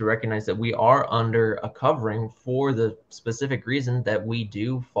important to recognize that we are under a covering for the specific reason that we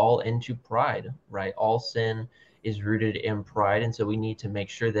do fall into pride, right? All sin is rooted in pride. And so we need to make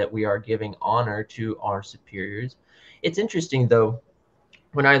sure that we are giving honor to our superiors. It's interesting, though,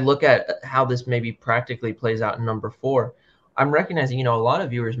 when I look at how this maybe practically plays out in number 4, I'm recognizing, you know, a lot of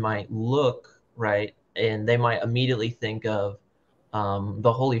viewers might look, right, and they might immediately think of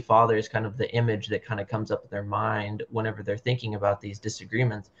the Holy Father is kind of the image that kind of comes up in their mind whenever they're thinking about these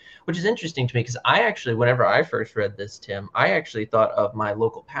disagreements, which is interesting to me because I actually, whenever I first read this, Tim, I actually thought of my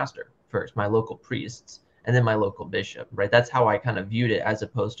local pastor first, my local priests, and then my local bishop, right? That's how I kind of viewed it, as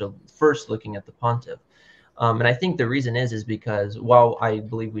opposed to first looking at the pontiff. And I think the reason is because while I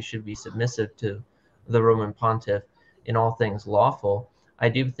believe we should be submissive to the Roman pontiff in all things lawful, I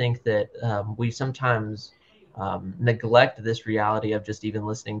do think that we sometimes neglect this reality of just even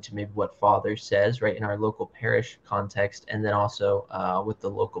listening to maybe what Father says, right, in our local parish context, and then also what the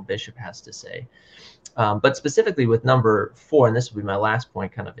local bishop has to say. But specifically with number 4, and this will be my last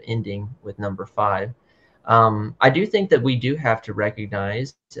point, kind of ending with number 5, I do think that we do have to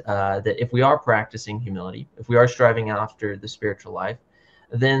recognize that if we are practicing humility, if we are striving after the spiritual life,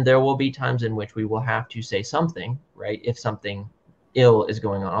 then there will be times in which we will have to say something, right, if something ill is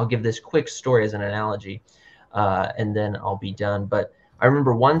going on. I'll give this quick story as an analogy, and then I'll be done. But I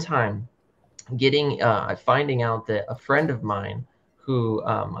remember one time finding out that a friend of mine, who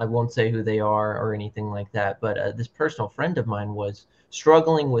I won't say who they are or anything like that, but this personal friend of mine was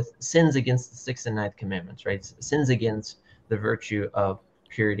struggling with sins against the 6th and 9th commandments, right? Sins against the virtue of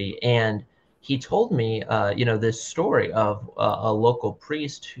purity. And he told me, this story of a local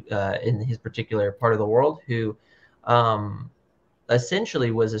priest in his particular part of the world who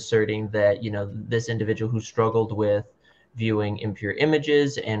essentially was asserting that, this individual who struggled with viewing impure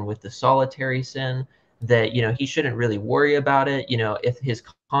images and with the solitary sin, that, he shouldn't really worry about it. If his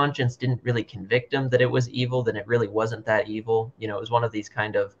conscience didn't really convict him that it was evil, then it really wasn't that evil. It was one of these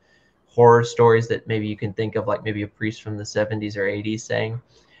kind of horror stories that maybe you can think of, like maybe a priest from the 70s or 80s saying.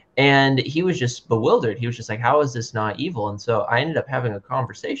 And he was just bewildered. He was just like, how is this not evil? And so I ended up having a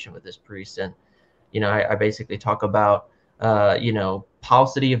conversation with this priest. And, I basically talk about,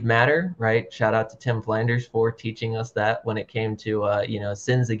 paucity of matter, right? Shout out to Tim Flanders for teaching us that when it came to,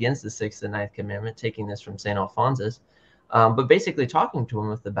 sins against the 6th and 9th commandment, taking this from St. Alphonsus. But basically talking to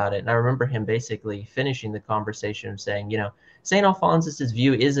him about it. And I remember him basically finishing the conversation of saying, St. Alphonsus's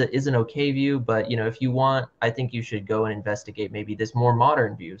view is an okay view, but, if you want, I think you should go and investigate maybe this more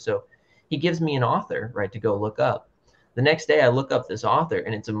modern view. So he gives me an author, right, to go look up. The next day I look up this author,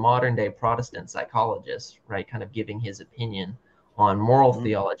 and it's a modern day Protestant psychologist, right, kind of giving his opinion on moral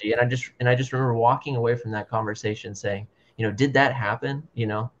theology. And I just remember walking away from that conversation saying, did that happen?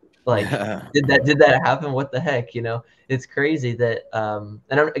 Like, did that happen? What the heck? It's crazy that, I'm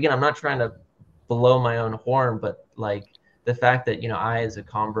not trying to blow my own horn, but like the fact that, I as a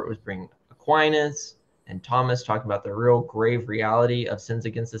convert was bringing Aquinas and Thomas talking about the real grave reality of sins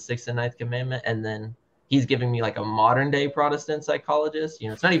against the 6th and 9th commandment. And then he's giving me like a modern day Protestant psychologist. You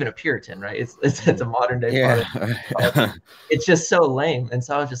know, it's not even a Puritan, right? It's a modern day Protestant. It's just so lame. And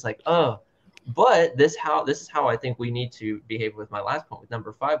so I was just like, oh, but this is how I think we need to behave with my last point, with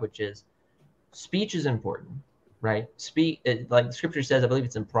number 5, which is speech is important, right? Like the scripture says, I believe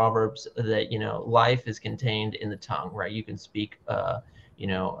it's in Proverbs, that, you know, life is contained in the tongue, right? You can speak,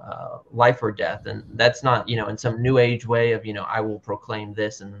 life or death. And that's not, you know, in some new age way of, you know, I will proclaim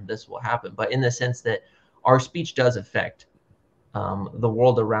this and this will happen, but in the sense that our speech does affect the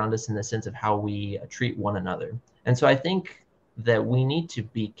world around us in the sense of how we treat one another. And so I think that we need to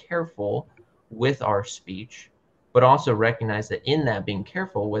be careful with our speech, but also recognize that in that being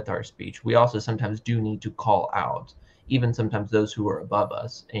careful with our speech, we also sometimes do need to call out, even sometimes those who are above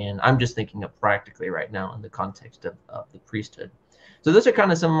us. And I'm just thinking of practically right now in the context of the priesthood. So those are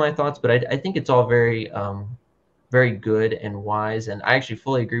kind of some of my thoughts, but I think it's all very, very good and wise. And I actually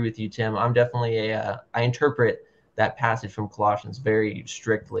fully agree with you, Tim. I'm definitely I interpret that passage from Colossians very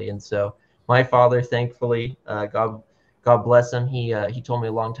strictly. And so my father, thankfully, God bless him. He told me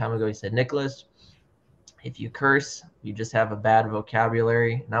a long time ago, he said, Nicholas, if you curse, you just have a bad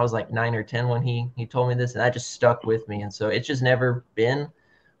vocabulary. And I was like 9 or 10 when he told me this, and that just stuck with me. And so it's just never been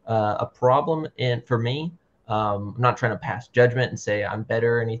a problem for me. I'm not trying to pass judgment and say I'm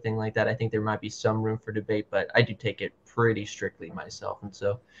better or anything like that. I think there might be some room for debate, but I do take it pretty strictly myself. And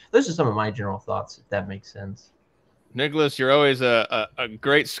so those are some of my general thoughts, if that makes sense. Nicholas, you're always a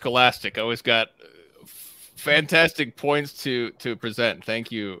great scholastic. Always got fantastic points to present. Thank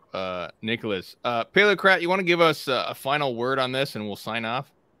you, Nicholas. Paleocrat, you want to give us a final word on this and we'll sign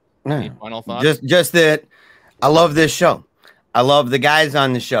off? Any final thoughts? Just that I love this show. I love the guys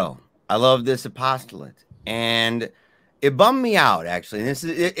on the show. I love this apostolate. And it bummed me out, actually. And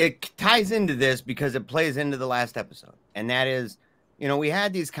it ties into this because it plays into the last episode. And that is, you know, we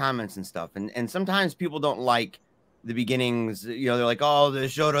had these comments and stuff. And sometimes people don't like the beginnings. You know, they're like, oh, the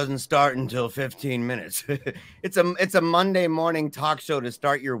show doesn't start until 15 minutes. It's a Monday morning talk show to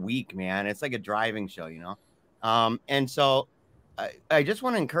start your week, man. It's like a driving show, you know. And so I just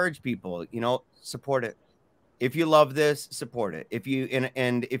want to encourage people, you know, support it. If you love this, support it. If you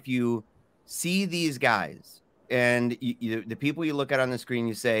and if you see these guys and the people you look at on the screen,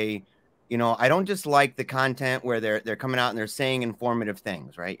 you say, you know, I don't just like the content where they're coming out and they're saying informative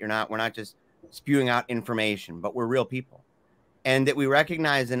things, right? We're not just spewing out information, but we're real people, and that we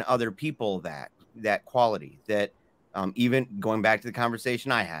recognize in other people that quality, that even going back to the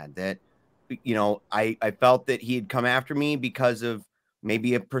conversation I had, that, you know, I felt that he had come after me because of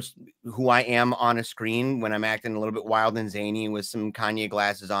maybe who I am on a screen when I'm acting a little bit wild and zany with some Kanye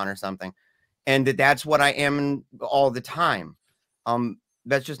glasses on or something. And that's what I am all the time.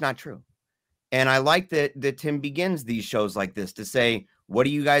 That's just not true. And I like that Tim begins these shows like this to say, what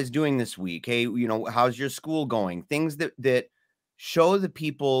are you guys doing this week? Hey, you know, how's your school going? Things that show the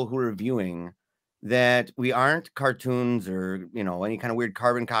people who are viewing that we aren't cartoons or, you know, any kind of weird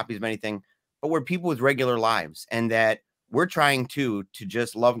carbon copies of anything, but we're people with regular lives, and that we're trying to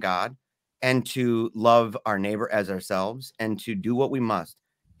just love God and to love our neighbor as ourselves, and to do what we must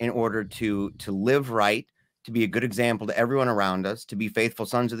in order to live right, to be a good example to everyone around us, to be faithful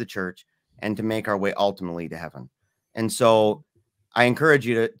sons of the church, and to make our way ultimately to heaven. And so I encourage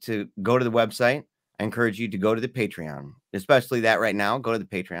you to go to the website. I encourage you to go to the Patreon, especially that right now. Go to the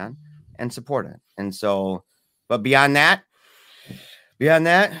Patreon and support it. And so, but beyond that,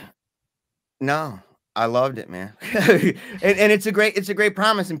 no, I loved it, man. and it's a great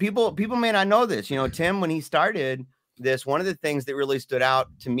promise. And people may not know this. You know, Tim, when he started this, one of the things that really stood out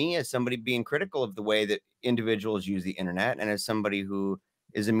to me as somebody being critical of the way that individuals use the internet, and as somebody who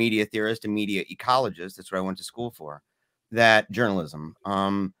is a media theorist, a media ecologist, that's what I went to school for, that journalism,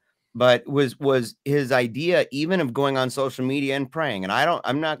 but was his idea even of going on social media and praying. And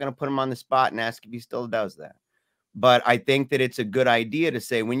I'm not going to put him on the spot and ask if he still does that, but I think that it's a good idea to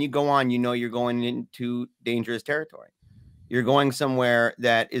say, when you go on, you know, you're going into dangerous territory. You're going somewhere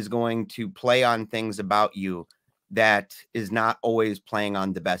that is going to play on things about you that is not always playing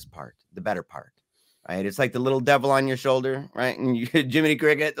on the best part, the better part, right? It's like the little devil on your shoulder, right? And Jiminy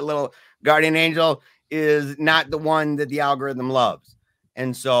Cricket, the little guardian angel, is not the one that the algorithm loves.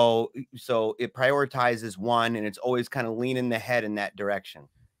 And so it prioritizes one, and it's always kind of leaning the head in that direction.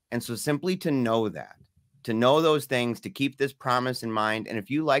 And so simply to know that, to know those things, to keep this promise in mind. And if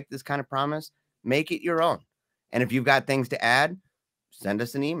you like this kind of promise, make it your own. And if you've got things to add, send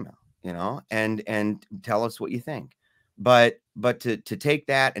us an email, you know, and tell us what you think. But to take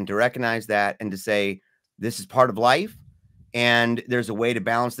that and to recognize that and to say, this is part of life, and there's a way to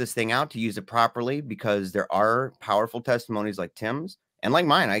balance this thing out, to use it properly, because there are powerful testimonies like Tim's and like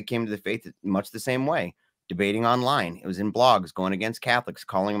mine. I came to the faith much the same way, debating online. It was in blogs, going against Catholics,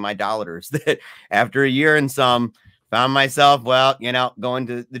 calling them idolaters. That after a year and some, found myself, well, you know, going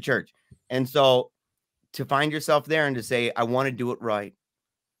to the church. And so to find yourself there and to say, I want to do it right.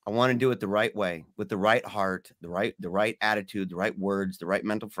 I want to do it the right way, with the right heart, the right attitude, the right words, the right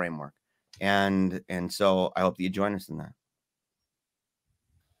mental framework. And so I hope that you join us in that.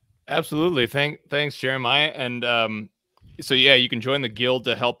 Absolutely. Thanks, Jeremiah. And so yeah, you can join the guild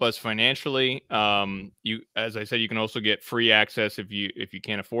to help us financially. As I said, you can also get free access if you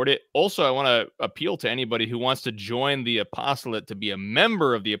can't afford it. Also, I want to appeal to anybody who wants to join the apostolate, to be a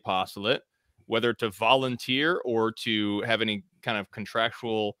member of the apostolate, whether to volunteer or to have any kind of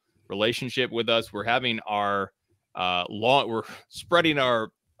contractual relationship with us. We're having our we're spreading our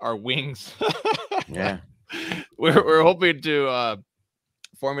wings. Yeah. We're hoping to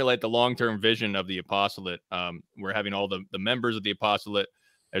formulate the long-term vision of the apostolate. We're having all the members of the apostolate.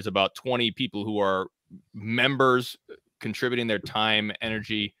 There's about 20 people who are members contributing their time,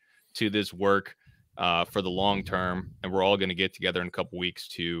 energy to this work for the long term. And we're all going to get together in a couple weeks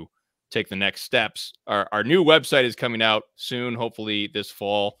to take the next steps. Our new website is coming out soon, hopefully this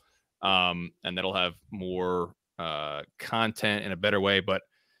fall. And that'll have more content in a better way. But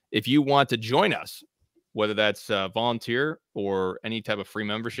if you want to join us, whether that's volunteer or any type of free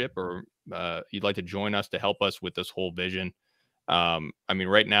membership, or you'd like to join us to help us with this whole vision. I mean,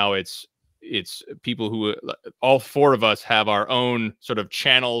 right now it's people who, all four of us have our own sort of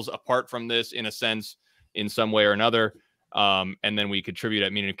channels apart from this, in a sense, in some way or another. And then we contribute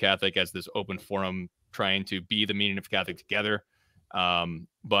at Meaning of Catholic as this open forum, trying to be the Meaning of Catholic together.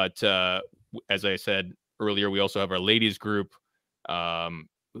 But as I said earlier, we also have our ladies group,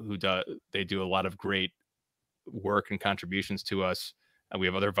 they do a lot of great work and contributions to us. And we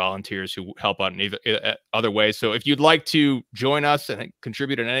have other volunteers who help out in other ways. So if you'd like to join us and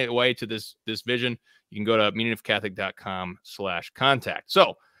contribute in any way to this vision, you can go to meaningofcatholic.com/contact.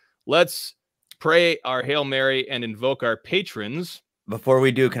 So let's pray our Hail Mary and invoke our patrons. Before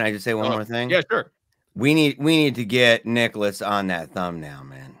we do, can I just say one more thing? Yeah, sure. We need to get Nicholas on that thumbnail,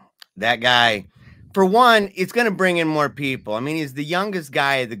 man. That guy, for one, it's going to bring in more people. I mean, he's the youngest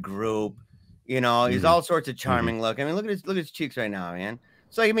guy of the group. You know, he's all sorts of charming look. I mean, look at his cheeks right now, man.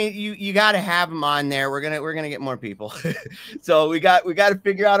 So I mean, you got to have him on there. We're gonna get more people. So we got to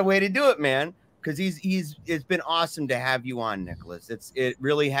figure out a way to do it, man. Because it's been awesome to have you on, Nicholas. It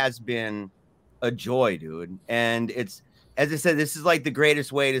really has been a joy, dude. And it's, as I said, this is like the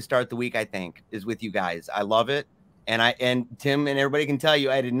greatest way to start the week, I think, is with you guys. I love it. And Tim and everybody can tell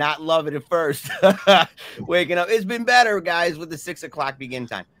you, I did not love it at first. Waking up, it's been better, guys, with the 6 o'clock begin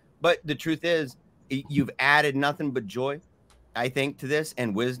time. But the truth is, you've added nothing but joy, I think, to this,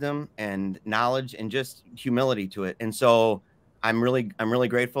 and wisdom and knowledge and just humility to it. And so I'm really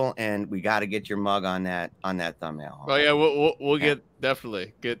grateful, and we got to get your mug on that thumbnail. Oh yeah, we'll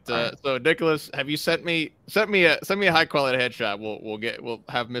definitely get. Right. So Nicholas, have you sent me a high quality headshot? We'll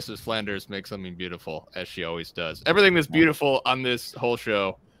have Mrs. Flanders make something beautiful, as she always does. Everything that's beautiful on this whole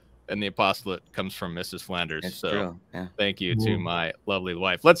show and the apostolate comes from Mrs. Flanders. It's so true. Yeah. Thank you to my lovely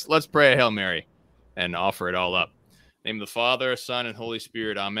wife. Let's pray a Hail Mary and offer it all up. In the name of the Father, Son, and Holy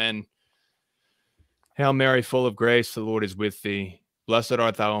Spirit. Amen. Hail Mary, full of grace, the Lord is with thee. Blessed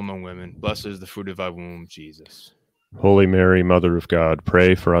art thou among women. Blessed is the fruit of thy womb, Jesus. Holy Mary, Mother of God,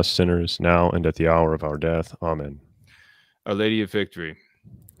 pray for us sinners, now and at the hour of our death. Amen. Our Lady of Victory,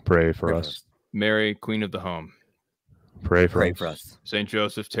 pray for us. Mary, Queen of the Home, pray for us. Saint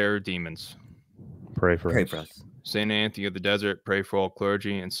Joseph, terror of demons, pray for us. Saint Anthony of the Desert, pray for all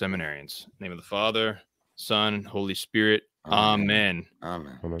clergy and seminarians. In the name of the Father, Son, and Holy Spirit. Amen.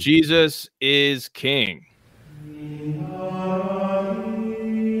 Amen. Jesus is King.